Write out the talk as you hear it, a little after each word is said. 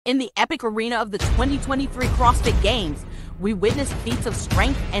In the epic arena of the 2023 CrossFit Games, we witnessed feats of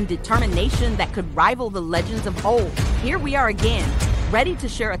strength and determination that could rival the legends of old. Here we are again, ready to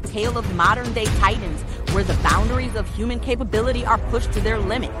share a tale of modern-day titans where the boundaries of human capability are pushed to their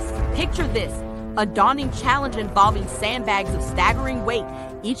limits. Picture this, a daunting challenge involving sandbags of staggering weight,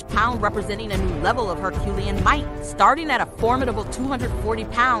 each pound representing a new level of Herculean might. Starting at a formidable 240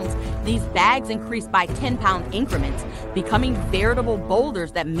 pounds, these bags increase by 10-pound increments, becoming veritable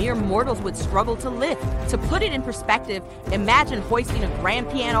boulders that mere mortals would struggle to lift. To put it in perspective, imagine hoisting a grand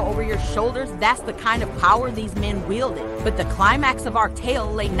piano over your shoulders. That's the kind of power these men wielded. But the climax of our tale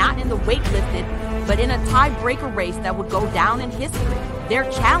lay not in the weight lifted, but in a tiebreaker race that would go down in history. Their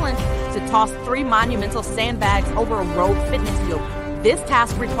challenge, to toss 3 monumental sandbags over a road fitness yoke. This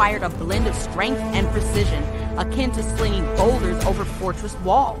task required a blend of strength and precision, akin to slinging boulders over fortress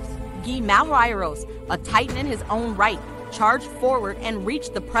walls. Guy Malrairos, a titan in his own right, charged forward and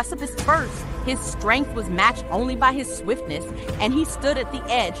reached the precipice first. His strength was matched only by his swiftness, and he stood at the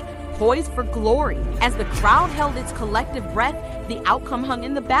edge, poised for glory. As the crowd held its collective breath, the outcome hung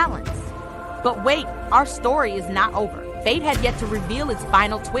in the balance. But wait, our story is not over. Fate had yet to reveal its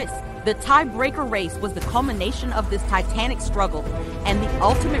final twist. The tiebreaker race was the culmination of this titanic struggle, and the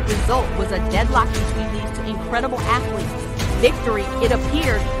ultimate result was a deadlock between these two incredible athletes. Victory, it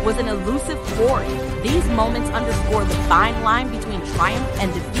appeared, was an elusive quarry. These moments underscore the fine line between triumph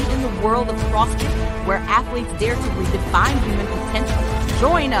and defeat in the world of CrossFit, where athletes dare to redefine human potential.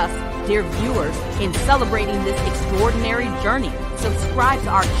 Join us, dear viewers, in celebrating this extraordinary journey. Subscribe to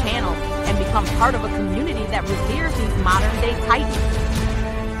our channel and become part of a community that reveres these modern-day titans.